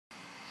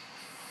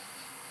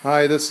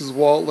Hi, this is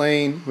Walt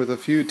Lane with a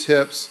few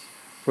tips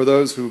for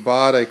those who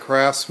bought a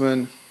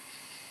Craftsman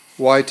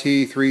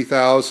YT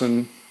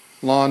 3000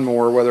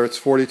 lawnmower, whether it's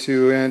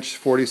 42 inch,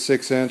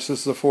 46 inch,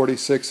 this is a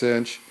 46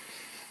 inch,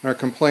 and are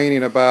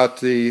complaining about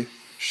the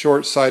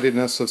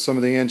short-sightedness of some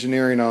of the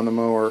engineering on the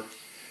mower.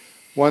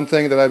 One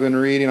thing that I've been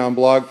reading on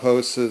blog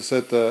posts is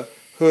that the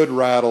hood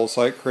rattles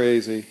like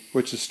crazy,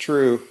 which is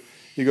true.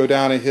 You go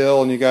down a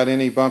hill and you got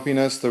any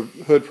bumpiness, the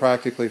hood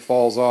practically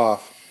falls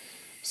off.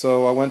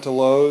 So I went to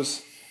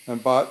Lowe's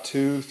and bought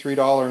two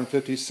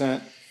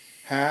 $3.50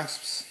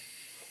 hasps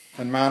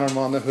and mounted them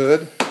on the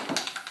hood.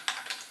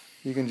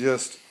 You can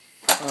just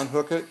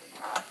unhook it,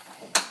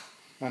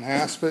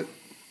 unhasp it,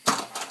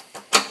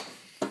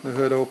 the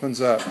hood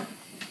opens up.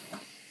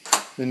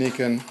 Then you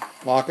can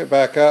lock it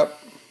back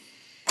up,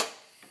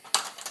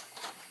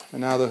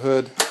 and now the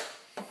hood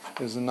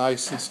is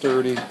nice and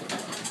sturdy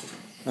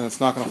and it's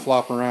not going to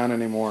flop around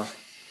anymore.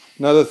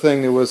 Another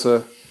thing that was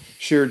a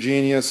sheer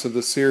genius of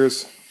the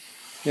Sears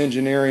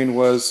engineering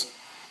was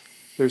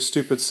their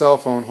stupid cell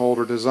phone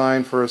holder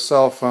designed for a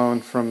cell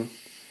phone from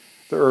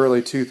the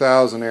early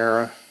 2000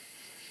 era.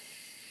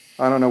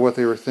 I don't know what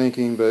they were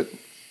thinking, but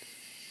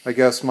I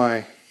guess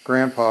my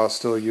grandpa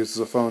still uses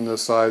a phone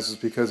this size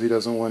because he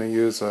doesn't want to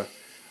use an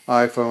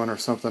iPhone or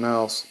something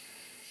else.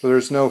 But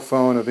there's no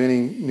phone of any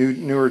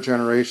newer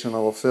generation that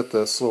will fit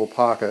this little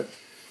pocket.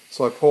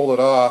 So I pulled it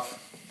off,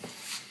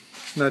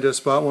 and I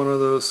just bought one of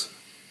those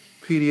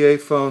PDA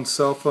phone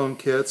cell phone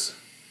kits.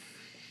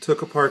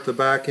 Took apart the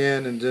back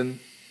end and then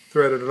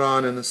threaded it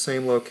on in the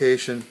same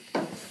location.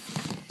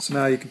 So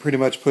now you can pretty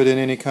much put in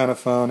any kind of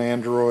phone,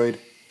 Android,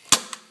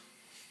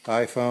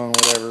 iPhone,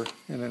 whatever,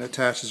 and it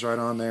attaches right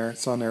on there.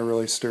 It's on there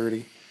really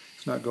sturdy.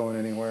 It's not going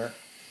anywhere.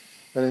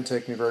 That didn't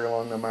take me very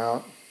long to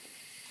mount.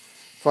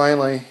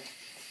 Finally,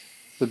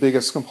 the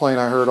biggest complaint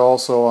I heard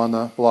also on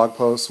the blog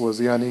post was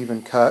the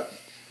uneven cut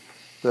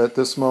that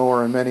this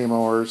mower and many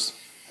mowers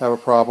have a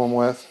problem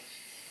with.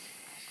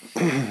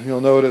 You'll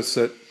notice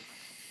that,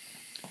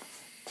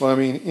 well, I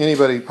mean,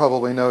 anybody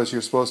probably knows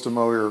you're supposed to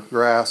mow your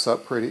grass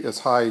up pretty as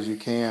high as you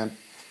can,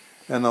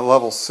 and the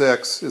level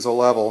 6 is a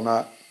level,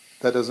 not,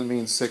 that doesn't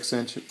mean 6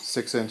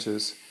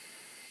 inches.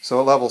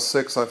 So at level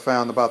 6 I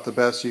found about the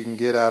best you can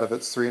get out of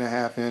it's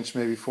 3.5 inch,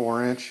 maybe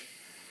 4 inch.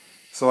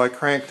 So I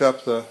cranked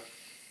up the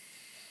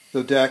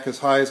deck as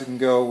high as it can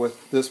go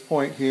with this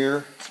point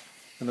here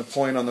and the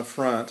point on the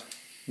front,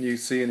 you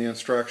see in the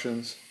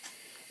instructions.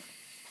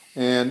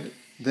 And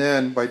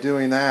then by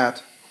doing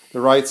that,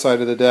 the right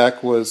side of the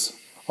deck was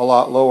a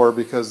lot lower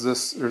because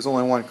there's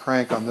only one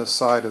crank on this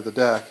side of the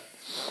deck.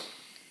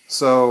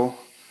 So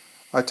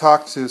I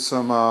talked to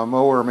some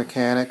mower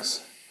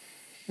mechanics,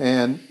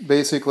 and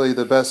basically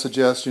the best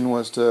suggestion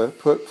was to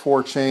put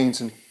 4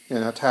 chains and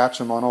attach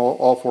them on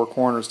all 4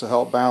 corners to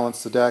help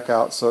balance the deck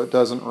out so it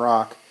doesn't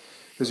rock.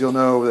 Because you'll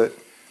know that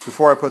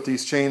before I put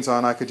these chains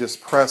on, I could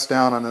just press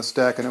down on this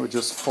deck and it would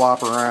just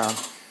flop around.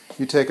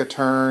 You take a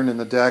turn and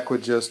the deck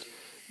would just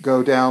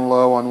go down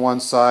low on one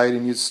side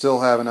and you'd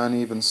still have an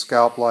uneven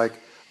scalp like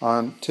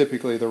on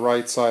typically the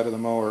right side of the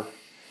mower.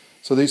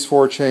 So these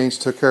 4 chains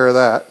took care of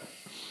that.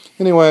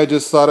 Anyway, I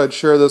just thought I'd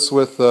share this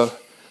with the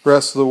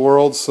rest of the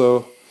world,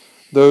 so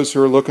those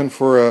who are looking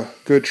for a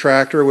good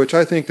tractor, which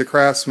I think the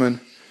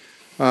Craftsman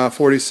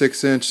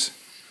 46 inch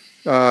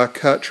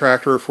cut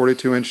tractor or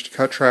 42 inch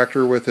cut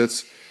tractor with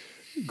its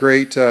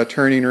great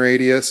turning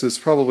radius is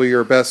probably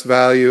your best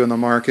value in the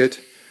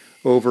market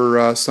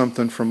over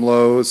something from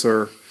Lowe's,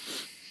 or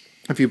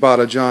if you bought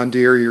a John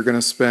Deere, you're going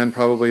to spend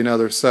probably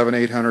another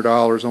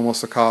 $700–800,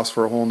 almost the cost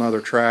for a whole nother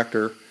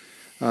tractor.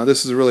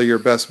 This is really your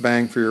best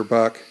bang for your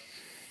buck,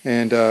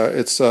 and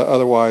it's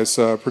otherwise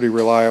pretty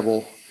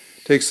reliable.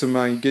 Takes some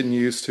getting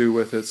used to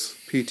with its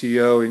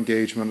PTO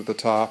engagement at the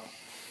top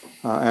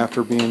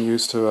after being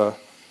used to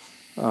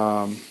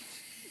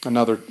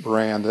another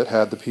brand that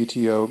had the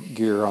PTO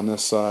gear on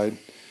this side.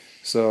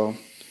 So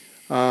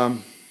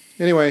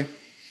anyway,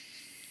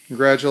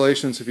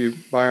 congratulations if you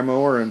buy a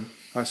mower, and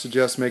I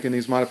suggest making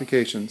these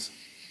modifications.